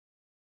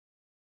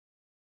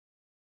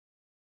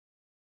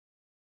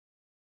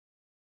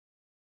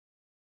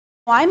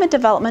I'm a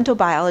developmental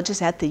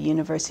biologist at the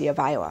University of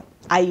Iowa.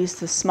 I use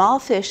the small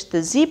fish, the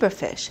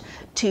zebrafish,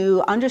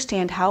 to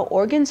understand how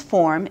organs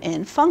form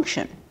and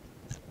function,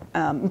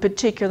 in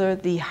particular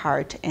the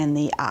heart and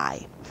the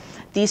eye.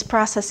 These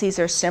processes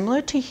are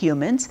similar to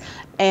humans,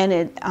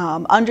 and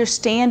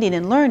understanding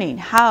and learning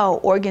how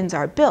organs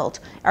are built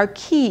are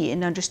key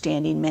in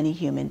understanding many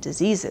human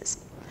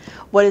diseases.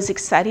 What is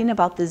exciting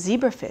about the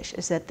zebrafish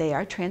is that they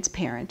are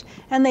transparent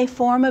and they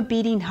form a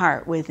beating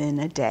heart within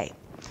a day.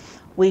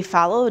 We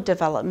follow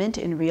development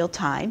in real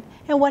time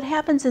and what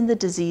happens in the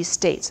disease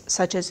states,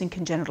 such as in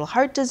congenital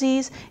heart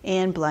disease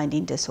and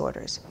blinding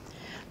disorders.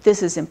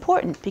 This is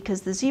important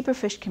because the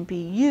zebrafish can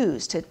be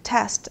used to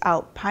test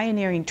out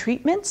pioneering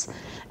treatments,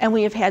 and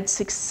we have had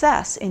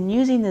success in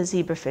using the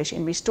zebrafish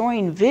in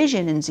restoring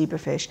vision in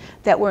zebrafish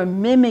that were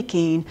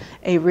mimicking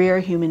a rare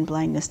human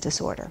blindness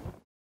disorder.